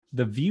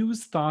The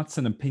views, thoughts,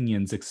 and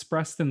opinions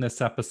expressed in this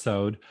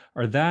episode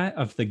are that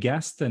of the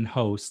guest and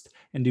host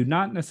and do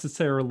not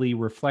necessarily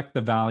reflect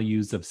the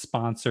values of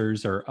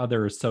sponsors or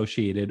other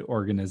associated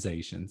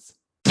organizations.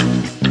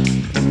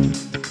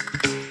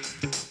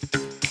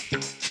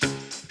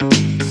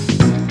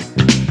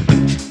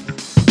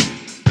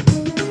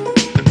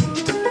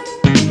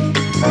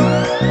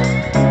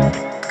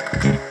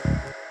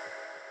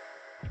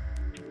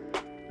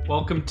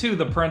 Welcome to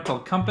the Parental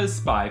Compass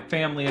by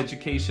Family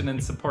Education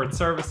and Support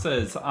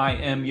Services. I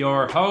am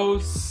your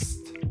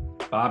host,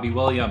 Bobby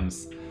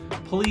Williams.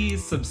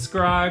 Please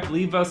subscribe,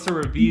 leave us a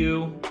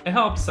review. It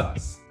helps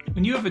us.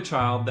 When you have a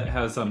child that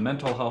has a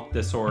mental health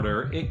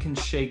disorder, it can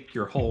shake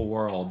your whole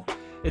world.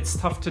 It's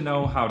tough to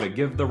know how to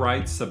give the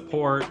right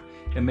support.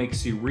 It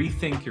makes you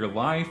rethink your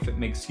life. It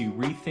makes you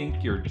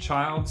rethink your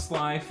child's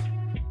life.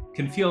 It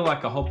can feel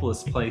like a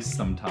hopeless place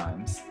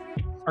sometimes.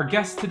 Our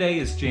guest today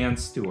is Jan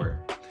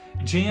Stewart.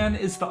 Jan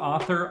is the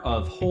author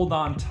of Hold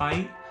On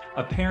Tight,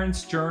 A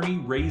Parent's Journey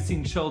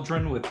Raising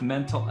Children with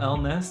Mental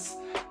Illness.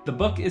 The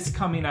book is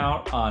coming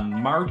out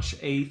on March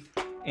 8th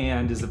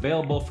and is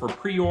available for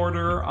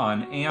pre-order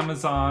on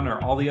Amazon or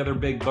all the other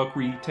big book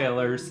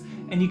retailers.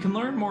 And you can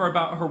learn more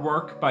about her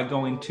work by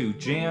going to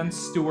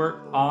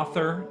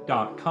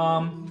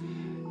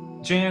janstewartauthor.com.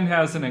 Jan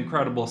has an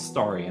incredible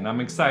story, and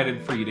I'm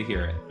excited for you to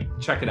hear it.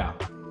 Check it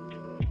out.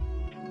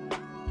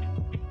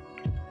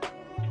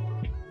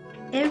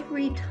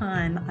 Every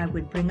time I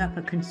would bring up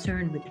a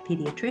concern with the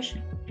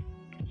pediatrician,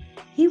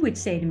 he would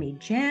say to me,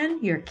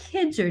 Jan, your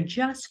kids are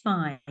just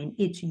fine.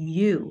 It's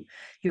you.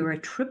 You're a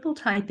triple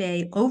type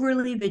A,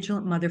 overly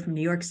vigilant mother from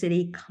New York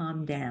City.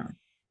 Calm down.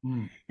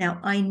 Now,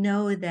 I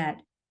know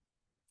that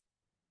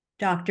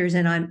doctors,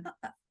 and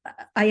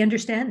I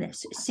understand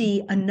this,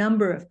 see a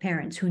number of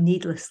parents who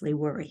needlessly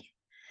worry,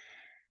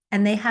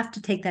 and they have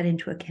to take that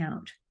into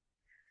account.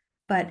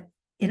 But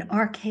in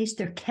our case,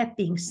 there kept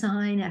being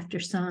sign after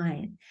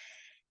sign.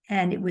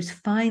 And it was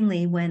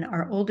finally when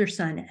our older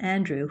son,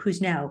 Andrew,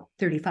 who's now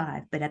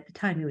 35, but at the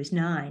time he was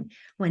 9,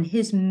 when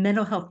his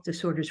mental health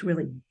disorders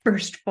really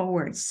burst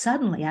forward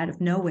suddenly out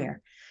of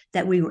nowhere,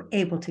 that we were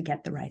able to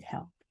get the right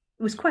help.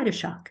 It was quite a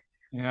shock.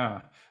 Yeah.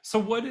 So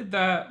what did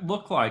that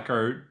look like,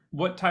 or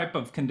what type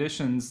of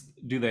conditions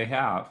do they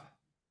have?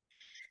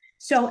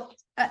 So,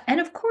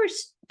 and of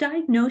course,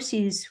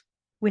 diagnoses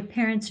with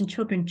parents and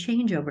children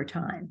change over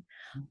time.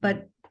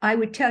 But I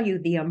would tell you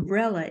the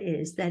umbrella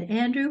is that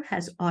Andrew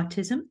has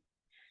autism,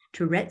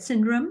 Tourette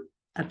syndrome,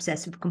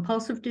 obsessive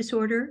compulsive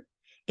disorder,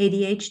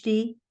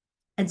 ADHD,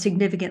 and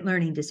significant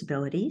learning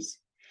disabilities.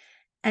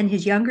 And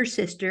his younger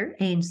sister,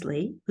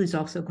 Ainsley, who's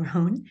also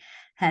grown,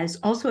 has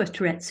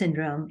Tourette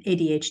syndrome,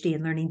 ADHD,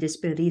 and learning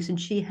disabilities, and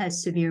she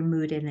has severe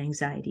mood and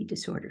anxiety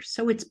disorders.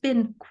 So it's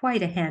been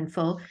quite a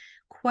handful,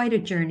 quite a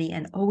journey,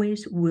 and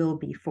always will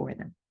be for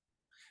them.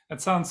 That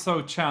sounds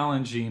so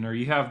challenging, or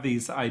you have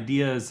these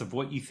ideas of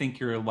what you think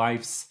your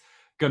life's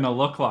going to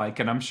look like,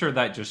 and I'm sure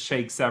that just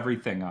shakes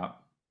everything up.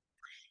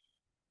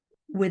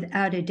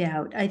 Without a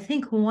doubt. I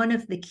think one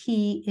of the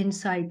key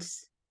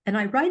insights, and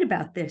I write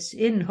about this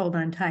in Hold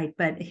On Tight,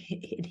 but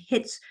it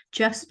hits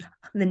just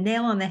the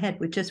nail on the head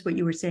with just what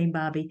you were saying,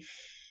 Bobby,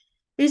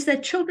 is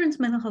that children's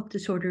mental health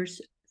disorders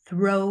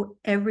throw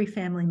every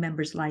family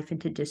member's life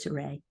into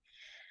disarray.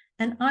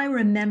 And I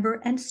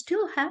remember, and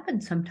still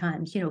happens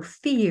sometimes,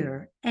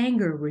 fear,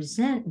 anger,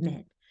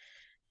 resentment,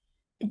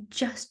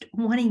 just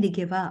wanting to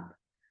give up.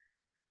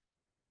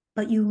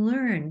 But you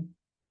learn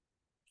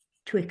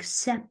to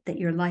accept that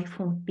your life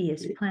won't be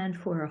as planned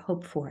for or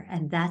hoped for,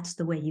 and that's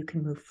the way you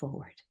can move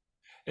forward.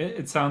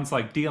 It sounds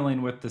like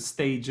dealing with the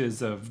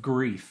stages of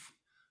grief.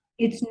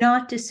 It's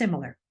not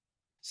dissimilar.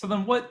 So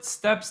then what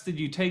steps did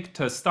you take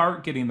to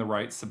start getting the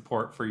right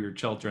support for your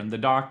children? The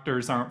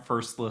doctors aren't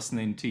first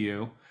listening to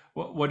you.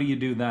 What do you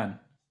do then?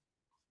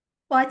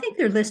 Well, I think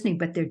they're listening,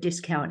 but they're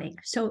discounting.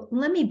 So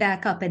let me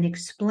back up and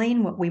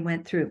explain what we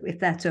went through, if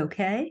that's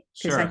okay,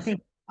 because Sure.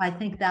 I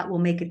think that will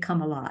make it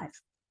come alive.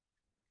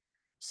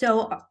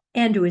 So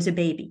Andrew is a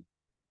baby,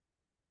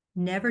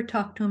 never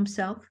talked to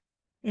himself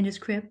in his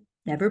crib,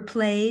 never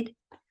played,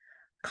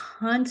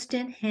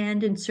 constant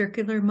hand and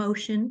circular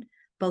motion,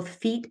 both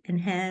feet and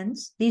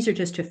hands. These are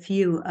just a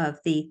few of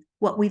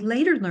what we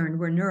later learned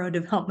were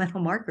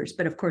neurodevelopmental markers,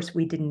 but of course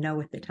we didn't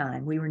know at the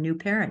time. We were new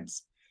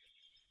parents.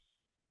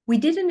 We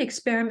did an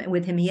experiment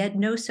with him. He had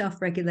no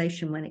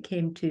self-regulation when it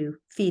came to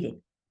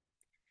feeding.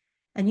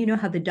 And you know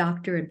how the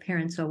doctor and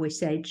parents always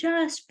say,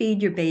 just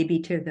feed your baby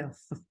till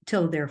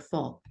they're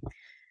full.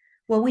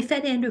 Well, we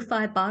fed Andrew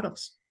 5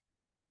 bottles.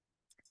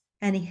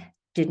 And he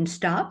didn't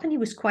stop, and he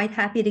was quite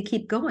happy to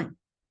keep going.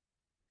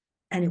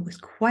 And it was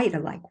quite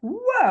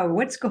whoa,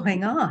 what's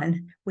going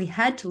on? We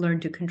had to learn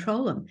to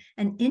control him.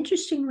 And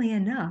interestingly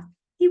enough,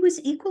 he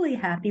was equally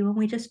happy when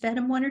we just fed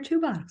him 1 or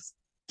 2 bottles.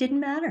 Didn't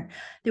matter.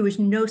 There was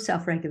no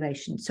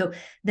self-regulation. So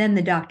then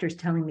the doctor's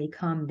telling me,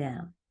 calm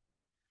down.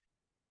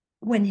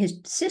 When his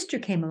sister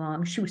came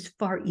along, she was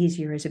far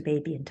easier as a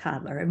baby and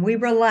toddler, and we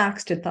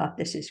relaxed and thought,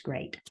 this is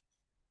great.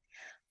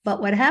 But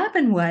what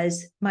happened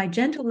was my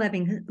gentle,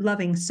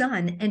 loving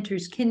son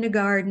enters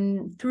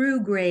kindergarten through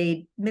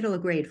middle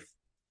of grade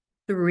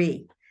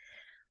 3,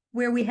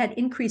 where we had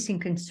increasing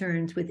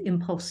concerns with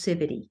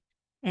impulsivity,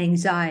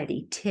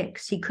 anxiety,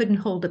 tics. He couldn't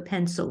hold a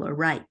pencil or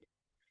write.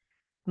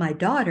 My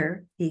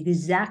daughter, the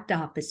exact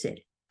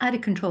opposite, out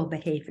of control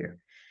behavior,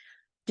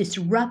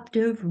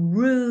 disruptive,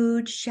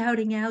 rude,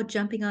 shouting out,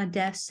 jumping on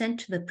desks,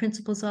 sent to the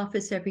principal's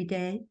office every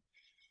day.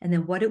 And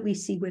then what did we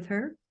see with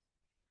her?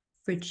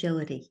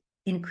 Fragility,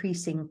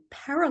 increasing,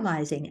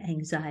 paralyzing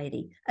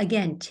anxiety.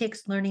 Again,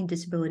 tics, learning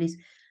disabilities,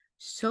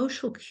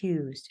 social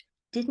cues,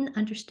 didn't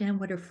understand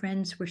what her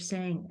friends were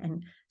saying,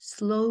 and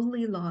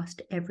slowly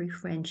lost every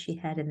friend she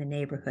had in the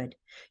neighborhood.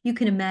 You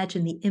can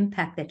imagine the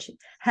impact that she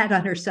had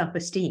on her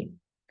self-esteem.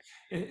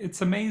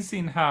 It's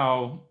amazing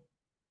how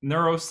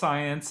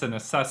neuroscience and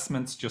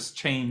assessments just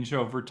change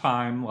over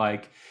time.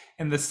 Like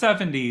in the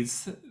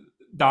 70s,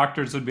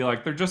 doctors would be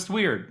like, they're just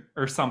weird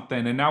or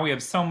something. And now we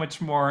have so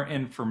much more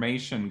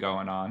information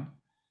going on.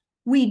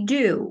 We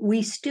do.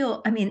 We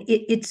still, I mean,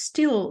 it's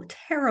still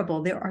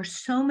terrible. There are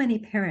so many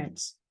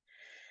parents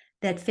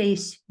that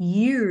face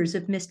years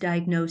of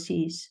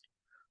misdiagnoses,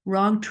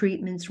 wrong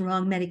treatments,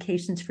 wrong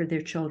medications for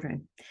their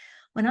children.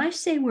 When I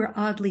say we're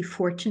oddly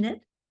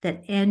fortunate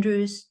that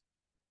Andrew's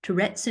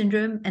Tourette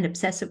syndrome and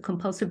obsessive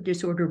compulsive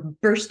disorder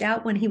burst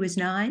out when he was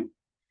 9,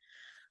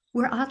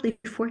 we're oddly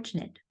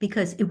fortunate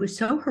because it was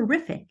so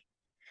horrific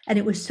and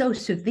it was so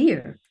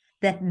severe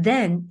that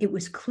then it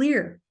was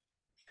clear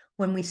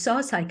when we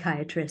saw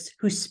psychiatrists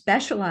who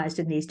specialized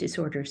in these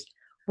disorders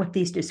what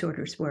these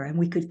disorders were, and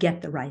we could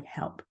get the right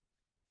help.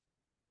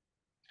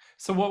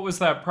 So, what was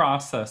that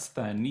process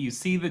then? You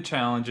see the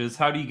challenges.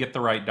 How do you get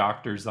the right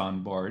doctors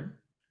on board?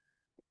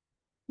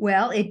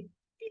 Well,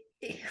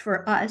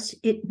 for us,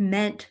 it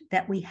meant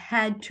that we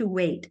had to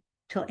wait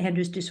till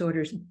Andrew's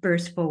disorders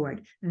burst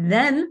forward.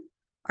 Then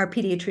our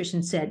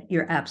pediatrician said,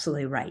 "You're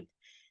absolutely right.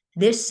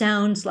 This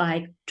sounds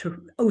like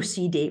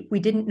OCD."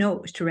 We didn't know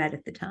it was Tourette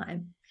at the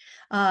time.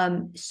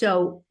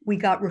 So we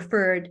got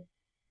referred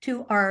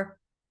to our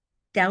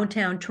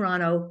downtown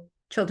Toronto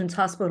Children's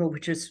Hospital,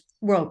 which was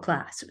world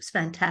class. It was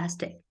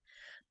fantastic.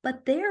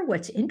 But there,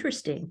 what's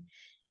interesting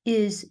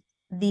is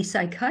the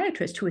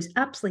psychiatrist, who was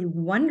absolutely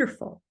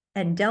wonderful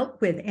and dealt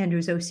with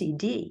Andrew's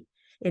OCD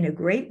in a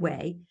great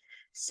way,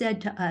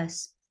 said to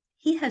us,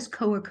 he has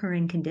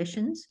co-occurring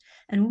conditions,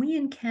 and we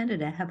in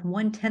Canada have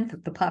 1/10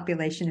 of the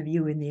population of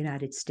you in the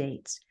United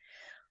States.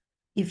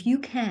 If you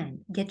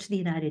can get to the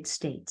United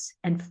States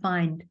and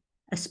find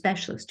a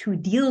specialist who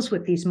deals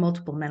with these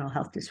multiple mental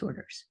health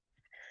disorders.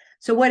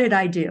 So what did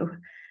I do?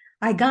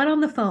 I got on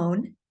the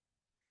phone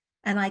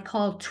and I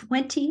called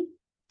 20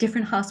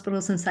 different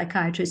hospitals and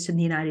psychiatrists in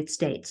the United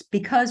States.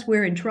 Because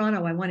we're in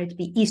Toronto, I wanted to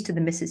be east of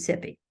the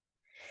Mississippi.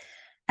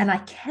 And I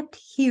kept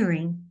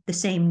hearing the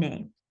same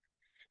name,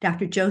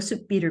 Dr.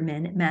 Joseph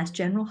Biederman at Mass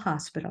General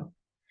Hospital,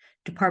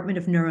 Department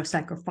of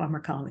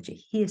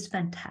Neuropsychopharmacology. He is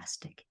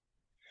fantastic.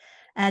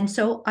 And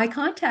so I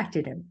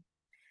contacted him.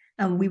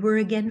 And we were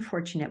again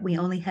fortunate. We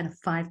only had a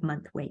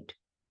 5-month wait.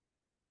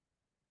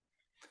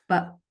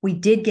 But we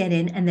did get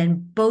in, and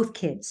then both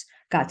kids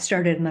got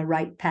started on the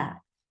right path.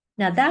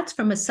 Now, that's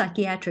from a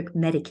psychiatric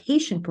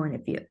medication point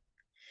of view.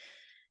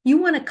 You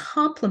want to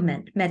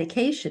complement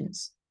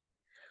medications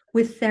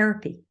with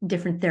therapy,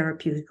 different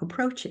therapeutic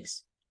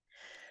approaches.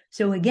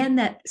 So again,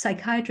 that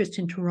psychiatrist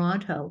in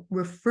Toronto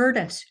referred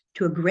us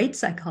to a great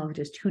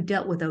psychologist who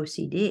dealt with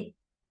OCD.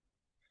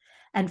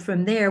 And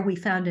from there, we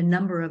found a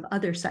number of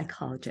other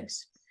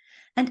psychologists.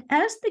 And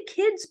as the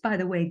kids, by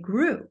the way,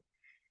 grew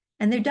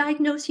and their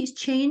diagnoses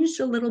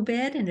changed a little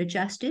bit and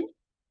adjusted,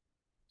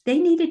 they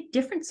needed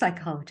different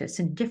psychologists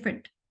and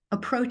different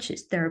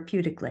approaches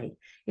therapeutically.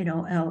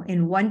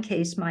 In one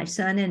case, my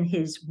son and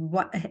his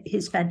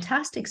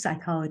fantastic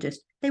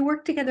psychologist, they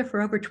worked together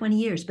for over 20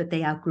 years, but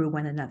they outgrew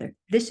one another.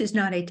 This is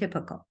not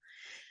atypical.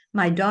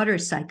 My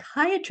daughter's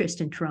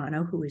psychiatrist in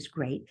Toronto, who is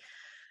great,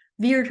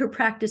 veered her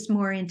practice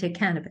more into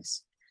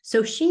cannabis.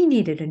 So she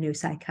needed a new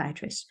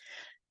psychiatrist.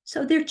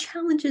 So there are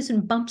challenges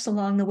and bumps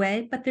along the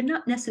way, but they're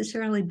not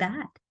necessarily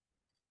bad.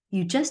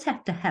 You just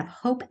have to have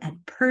hope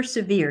and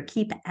persevere,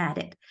 keep at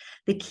it.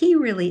 The key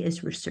really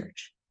is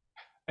research.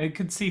 I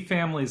could see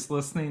families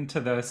listening to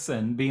this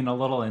and being a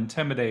little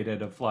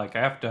intimidated of like,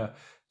 I have to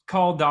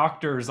call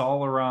doctors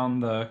all around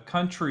the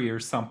country or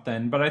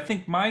something. But I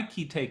think my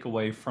key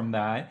takeaway from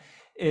that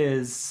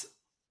is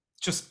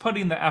just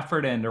putting the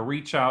effort in to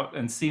reach out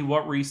and see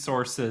what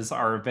resources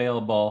are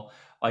available.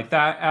 Like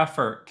that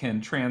effort can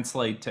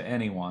translate to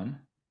anyone.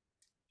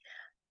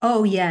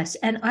 Oh, yes.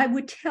 And I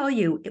would tell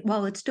you,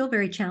 while it's still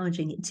very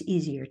challenging, it's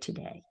easier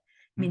today.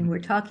 I mean, we're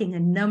talking a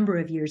number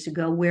of years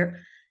ago where,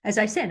 as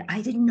I said,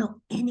 I didn't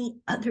know any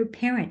other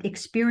parent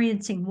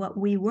experiencing what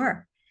we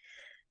were.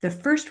 The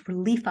first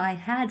relief I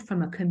had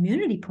from a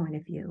community point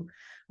of view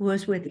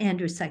was with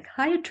Andrew's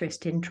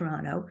psychiatrist in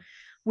Toronto,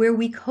 where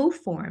we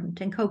co-formed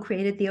and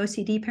co-created the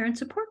OCD Parent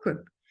Support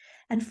Group.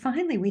 And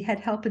finally, we had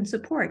help and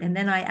support. And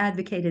then I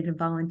advocated and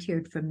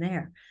volunteered from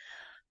there.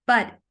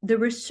 But the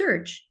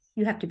research,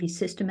 you have to be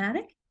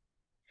systematic.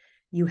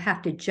 You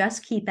have to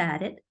just keep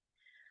at it.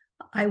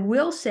 I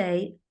will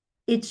say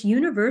it's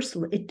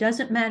universal. It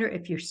doesn't matter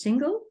if you're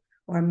single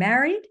or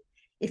married,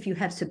 if you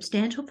have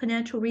substantial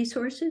financial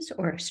resources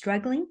or are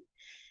struggling,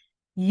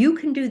 you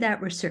can do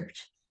that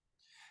research.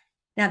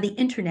 Now, the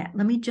internet,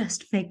 let me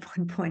just make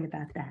one point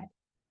about that.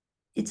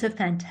 It's a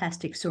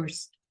fantastic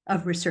source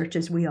of research,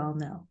 as we all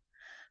know.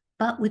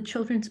 But with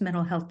children's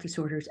mental health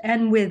disorders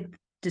and with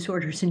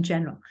disorders in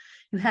general,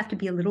 you have to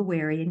be a little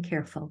wary and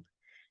careful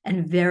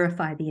and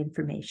verify the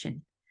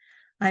information.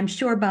 I'm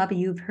sure, Bobby,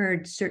 you've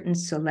heard certain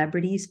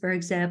celebrities, for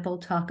example,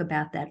 talk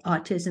about that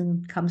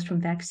autism comes from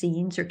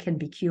vaccines or can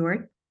be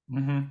cured.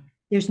 Mm-hmm.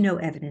 There's no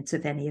evidence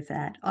of any of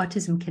that.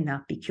 Autism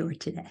cannot be cured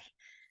today.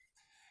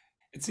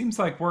 It seems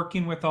like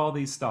working with all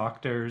these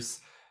doctors,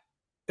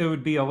 it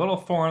would be a little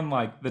foreign.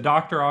 Like the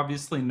doctor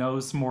obviously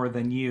knows more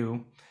than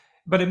you,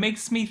 but it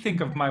makes me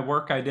think of my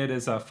work I did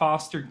as a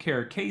foster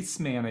care case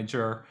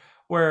manager,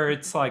 where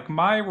it's like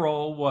my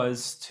role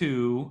was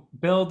to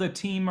build a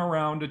team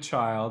around a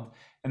child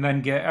and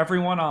then get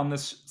everyone on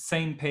this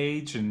same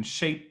page and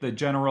shape the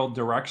general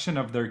direction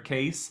of their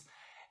case.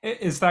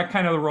 Is that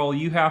kind of the role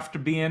you have to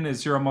be in?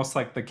 Is you're almost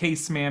like the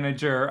case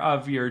manager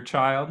of your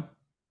child?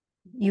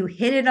 You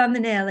hit it on the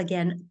nail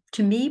again.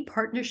 To me,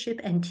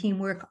 partnership and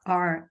teamwork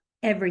are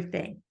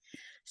everything.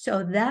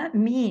 So that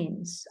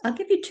means, I'll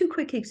give you two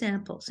quick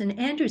examples. In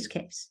Andrew's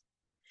case,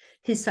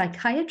 his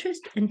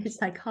psychiatrist and his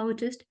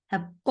psychologist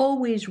have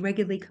always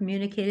regularly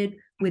communicated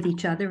with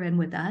each other and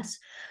with us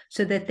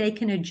so that they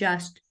can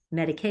adjust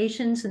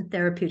medications and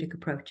therapeutic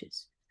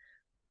approaches.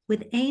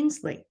 With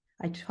Ainsley,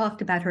 I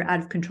talked about her out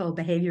of control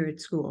behavior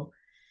at school.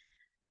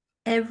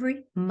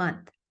 Every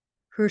month,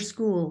 her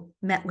school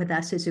met with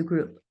us as a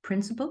group,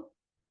 principal,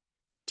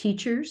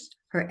 teachers,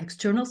 her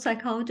external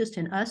psychologist,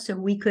 and us, so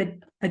we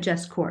could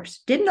adjust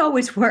course. Didn't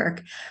always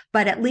work,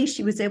 but at least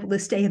she was able to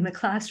stay in the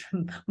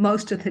classroom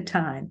most of the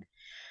time.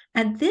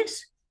 And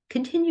this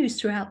continues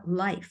throughout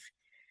life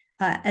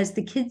as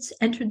the kids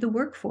entered the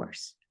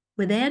workforce.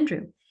 With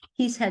Andrew,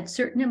 he's had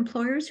certain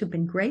employers who've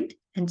been great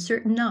and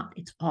certain not.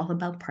 It's all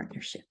about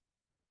partnership.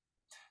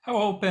 How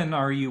open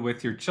are you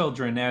with your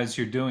children as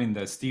you're doing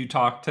this? Do you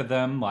talk to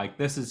them like,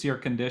 this is your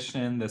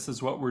condition, this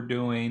is what we're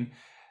doing?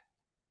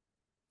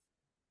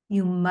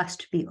 You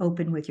must be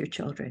open with your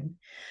children.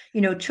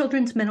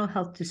 Children's mental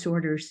health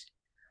disorders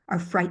are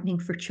frightening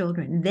for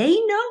children. They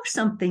know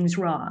something's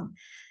wrong.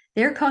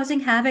 They're causing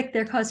havoc,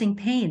 they're causing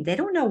pain. They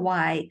don't know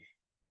why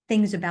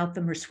things about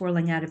them are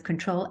swirling out of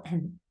control.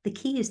 And the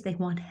key is they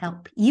want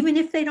help. Even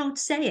if they don't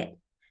say it,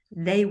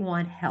 they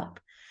want help.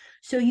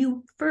 So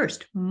you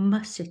first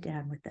must sit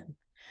down with them.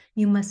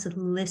 You must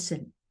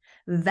listen,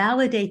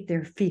 validate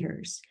their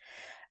fears,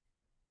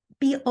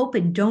 be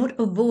open, don't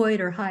avoid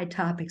or hide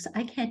topics.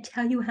 I can't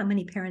tell you how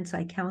many parents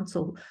I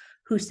counsel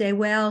who say,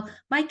 well,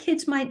 my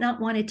kids might not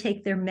want to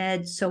take their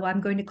meds, so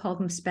I'm going to call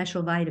them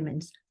special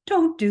vitamins.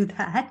 Don't do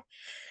that.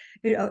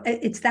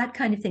 It's that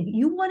kind of thing.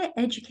 You want to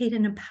educate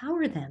and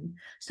empower them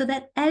so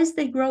that as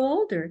they grow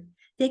older,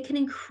 they can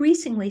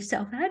increasingly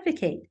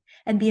self-advocate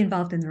and be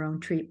involved in their own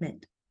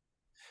treatment.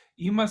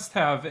 You must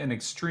have an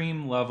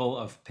extreme level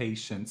of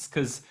patience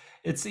because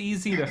it's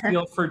easy to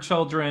feel for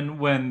children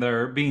when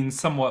they're being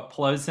somewhat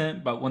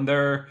pleasant, but when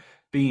they're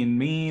being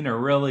mean or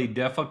really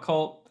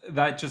difficult,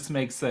 that just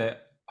makes it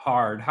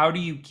hard. How do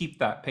you keep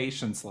that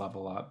patience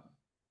level up?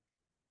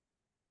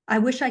 I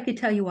wish I could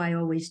tell you I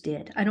always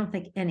did. I don't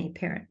think any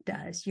parent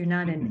does. You're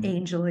not an Mhm.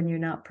 angel and you're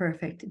not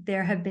perfect.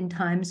 There have been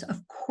times,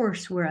 of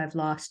course, where I've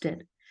lost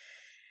it.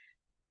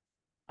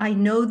 I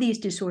know these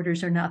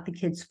disorders are not the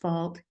kid's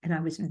fault, and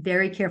I was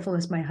very careful,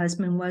 as my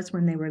husband was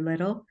when they were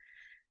little.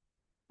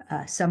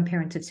 Some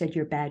parents have said,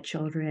 you're bad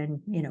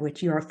children,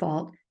 it's your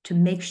fault, to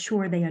make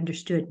sure they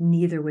understood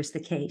neither was the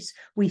case.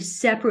 We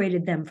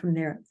separated them from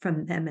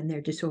them and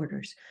their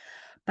disorders.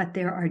 But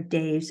there are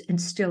days, and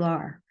still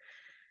are,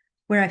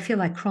 where I feel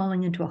like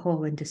crawling into a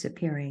hole and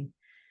disappearing,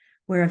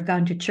 where I've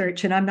gone to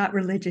church and I'm not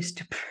religious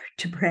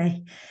to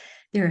pray.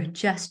 There are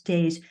just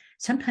days,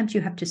 sometimes you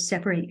have to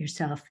separate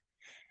yourself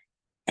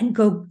and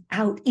go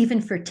out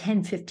even for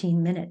 10,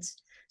 15 minutes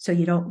so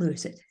you don't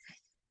lose it.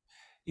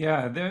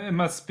 Yeah, it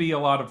must be a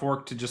lot of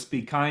work to just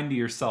be kind to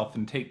yourself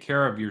and take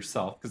care of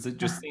yourself because it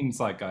just Uh, seems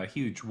like a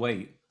huge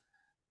weight.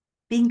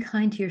 being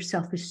kind to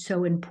yourself is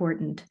so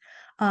important.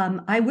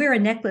 I wear a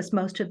necklace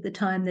most of the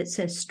time that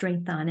says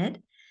strength on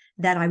it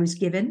that I was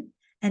given,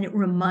 and it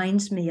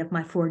reminds me of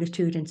my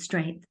fortitude and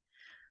strength.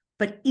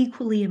 But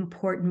equally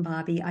important,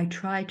 Bobby, I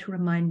try to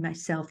remind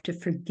myself to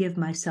forgive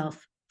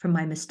myself for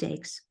my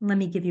mistakes. Let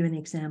me give you an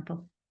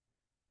example.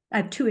 I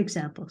have two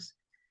examples.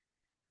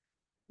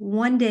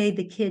 One day,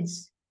 the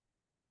kids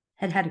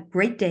had a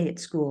great day at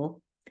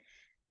school. It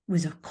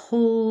was a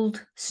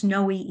cold,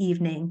 snowy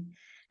evening,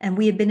 and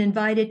we had been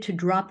invited to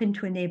drop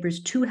into a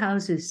neighbor's 2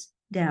 houses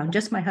down,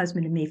 just my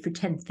husband and me, for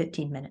 10,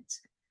 15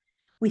 minutes.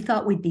 We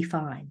thought we'd be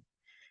fine.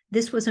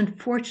 This was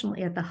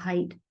unfortunately at the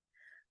height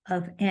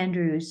of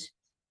Andrew's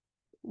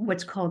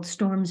what's called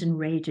storms and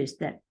rages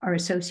that are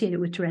associated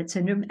with Tourette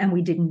syndrome, and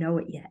we didn't know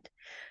it yet.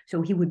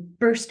 So he would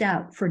burst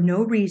out for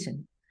no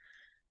reason,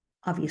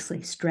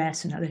 obviously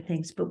stress and other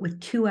things, but with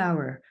 2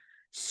 hour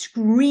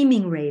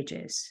screaming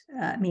rages,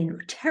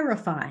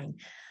 terrifying,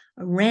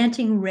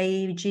 ranting,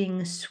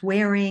 raging,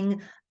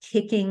 swearing,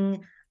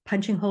 kicking,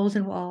 punching holes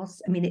in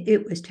walls.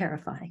 It was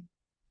terrifying.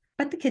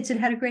 But the kids had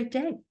had a great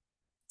day.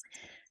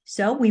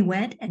 So we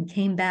went and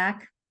came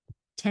back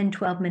 10,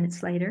 12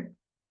 minutes later,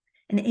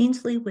 and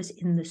Ainsley was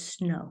in the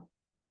snow.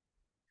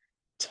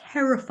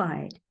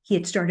 Terrified, he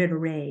had started a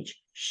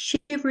rage,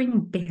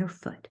 shivering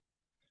barefoot.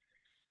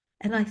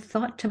 And I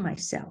thought to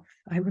myself,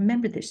 I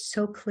remember this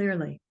so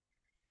clearly,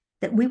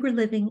 that we were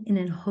living in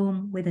a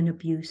home with an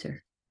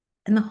abuser.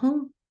 And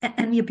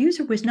the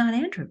abuser was not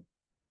Andrew.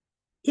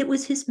 It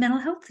was his mental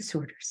health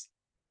disorders.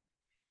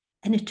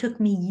 And it took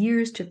me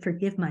years to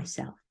forgive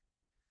myself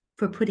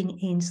for putting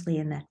Ainsley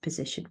in that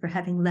position, for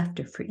having left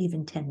her for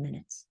even 10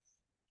 minutes.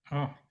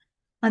 Oh.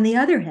 On the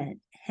other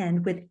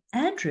hand, with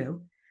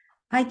Andrew,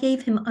 I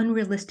gave him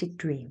unrealistic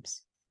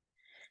dreams.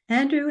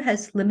 Andrew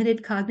has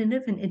limited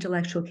cognitive and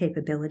intellectual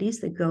capabilities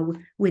that go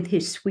with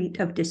his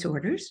suite of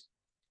disorders.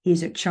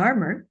 He's a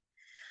charmer.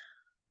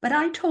 But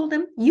I told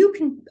him,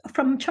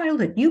 from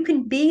childhood, you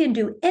can be and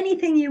do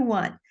anything you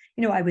want.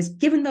 I was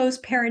given those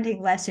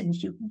parenting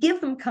lessons. You give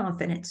them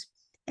confidence.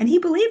 And he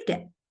believed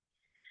it.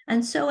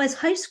 And so as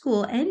high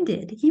school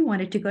ended, he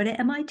wanted to go to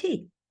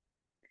MIT.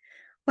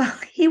 Well,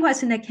 he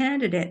wasn't a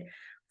candidate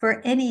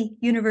for any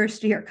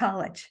university or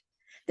college.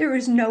 There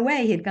was no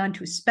way he had gone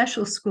to a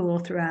special school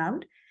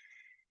throughout.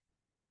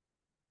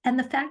 And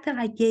the fact that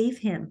I gave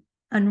him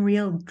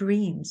unreal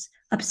dreams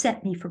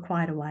upset me for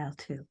quite a while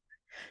too.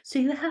 So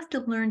you have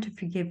to learn to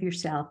forgive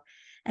yourself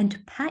and to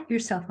pat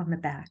yourself on the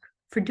back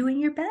for doing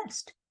your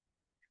best.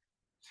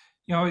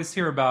 You always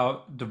hear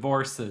about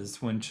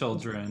divorces when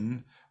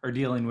children are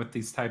dealing with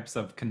these types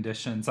of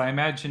conditions. I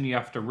imagine you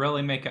have to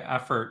really make an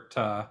effort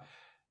to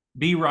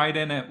be right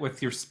in it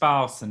with your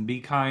spouse and be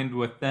kind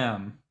with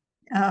them.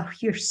 Oh,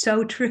 you're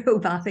so true,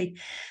 Bobby.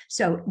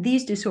 So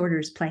these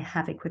disorders play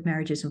havoc with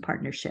marriages and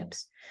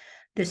partnerships.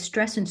 The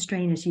stress and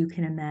strain, as you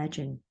can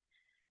imagine,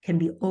 can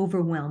be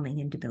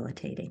overwhelming and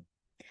debilitating.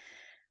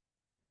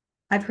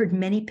 I've heard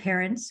many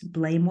parents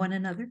blame one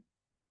another,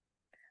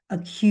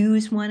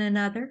 accuse one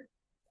another.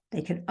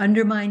 They can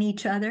undermine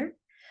each other.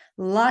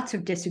 Lots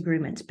of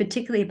disagreements,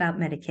 particularly about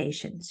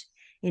medications.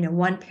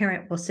 One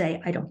parent will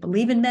say, I don't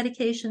believe in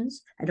medications.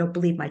 I don't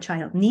believe my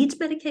child needs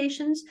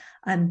medications.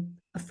 I'm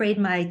afraid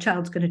my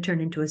child's going to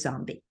turn into a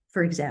zombie,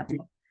 for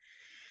example.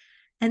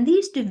 And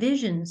these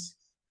divisions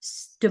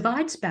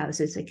divide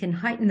spouses. It can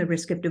heighten the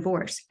risk of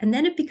divorce. And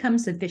then it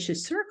becomes a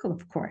vicious circle,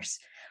 of course,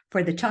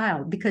 for the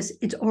child, because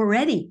there's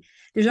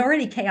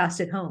already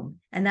chaos at home.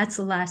 And that's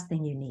the last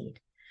thing you need.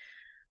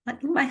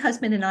 My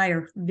husband and I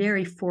are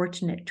very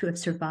fortunate to have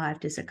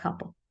survived as a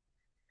couple.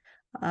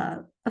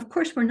 Of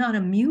course, we're not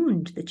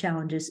immune to the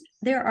challenges.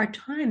 There are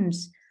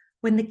times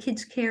when the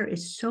kids' care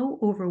is so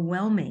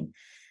overwhelming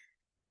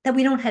that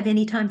we don't have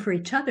any time for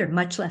each other,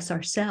 much less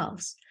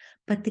ourselves.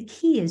 But the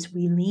key is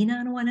we lean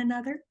on one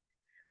another.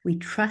 We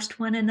trust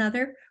one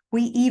another.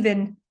 We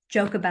even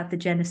joke about the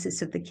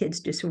genesis of the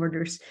kids'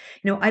 disorders.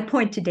 I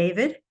point to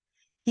David.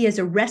 He has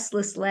a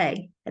restless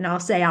leg, and I'll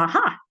say,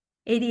 aha,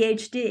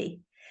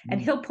 ADHD. And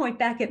he'll point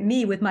back at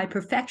me with my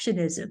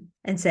perfectionism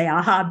and say,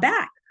 aha,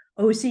 back,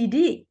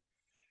 OCD.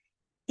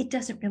 It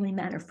doesn't really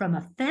matter from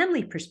a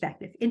family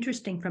perspective,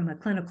 interesting from a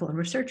clinical and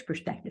research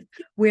perspective,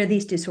 where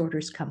these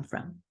disorders come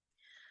from.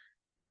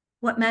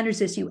 What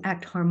matters is you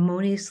act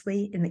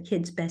harmoniously in the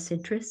kid's best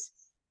interests,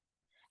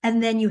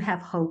 and then you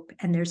have hope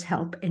and there's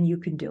help and you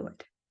can do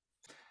it.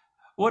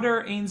 What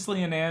are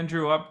Ainsley and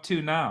Andrew up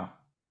to now?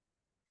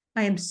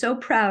 I am so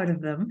proud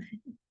of them.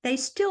 They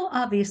still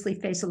obviously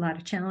face a lot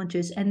of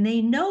challenges, and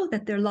they know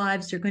that their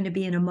lives are going to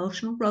be an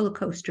emotional roller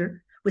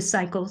coaster with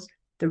cycles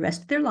the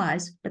rest of their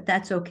lives, but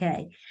that's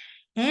okay.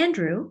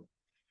 Andrew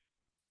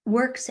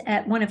works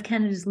at one of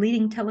Canada's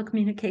leading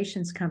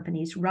telecommunications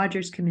companies,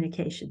 Rogers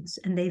Communications,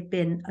 and they've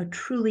been a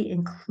truly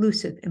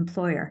inclusive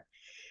employer.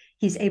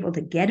 He's able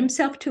to get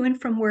himself to and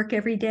from work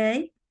every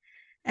day,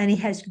 and he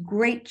has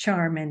great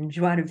charm and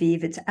joie de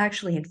vivre. It's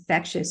actually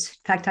infectious. In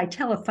fact, I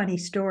tell a funny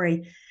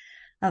story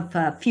of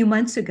a few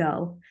months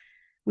ago.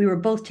 We were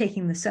both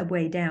taking the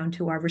subway down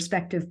to our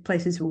respective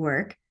places of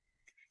work.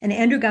 And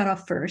Andrew got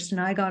off first, and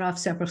I got off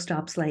several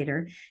stops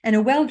later. And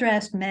a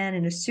well-dressed man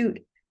in a suit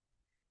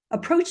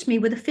approached me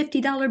with a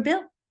 $50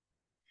 bill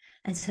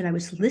and said, I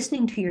was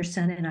listening to your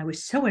son, and I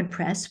was so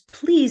impressed.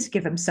 Please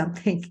give him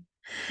something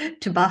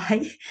to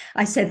buy.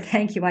 I said,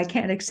 thank you, I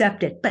can't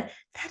accept it. But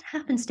that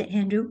happens to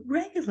Andrew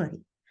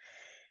regularly.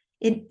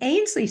 In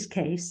Ainsley's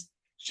case,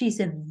 she's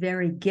a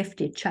very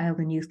gifted child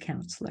and youth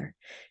counselor.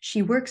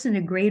 She works in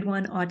a grade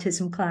 1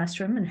 autism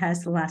classroom and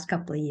has the last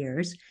couple of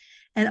years.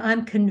 And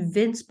I'm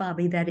convinced,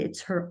 Bobby, that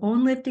it's her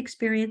own lived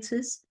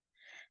experiences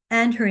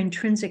and her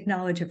intrinsic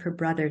knowledge of her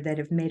brother that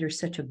have made her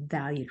such a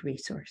valued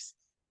resource.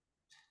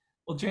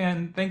 Well,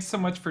 Jan, thanks so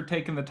much for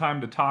taking the time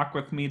to talk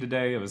with me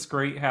today. It was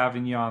great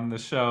having you on the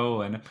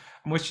show, and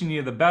I'm wishing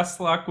you the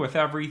best luck with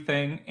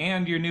everything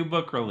and your new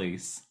book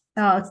release.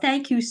 Oh,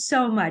 thank you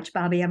so much,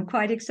 Bobby. I'm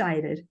quite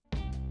excited.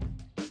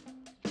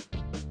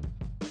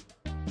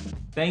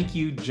 Thank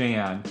you,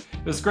 Jan.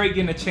 It was great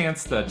getting a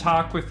chance to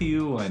talk with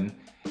you and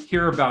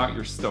hear about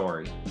your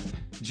story.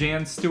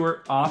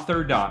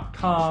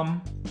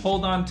 JanStewartAuthor.com.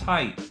 Hold on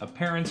tight, A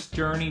Parent's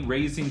Journey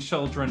Raising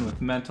Children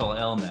with Mental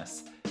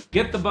Illness.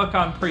 Get the book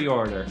on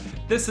pre-order.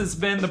 This has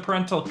been The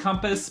Parental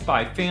Compass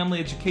by Family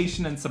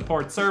Education and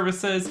Support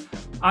Services.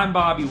 I'm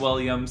Bobby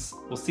Williams.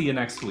 We'll see you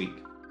next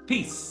week.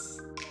 Peace.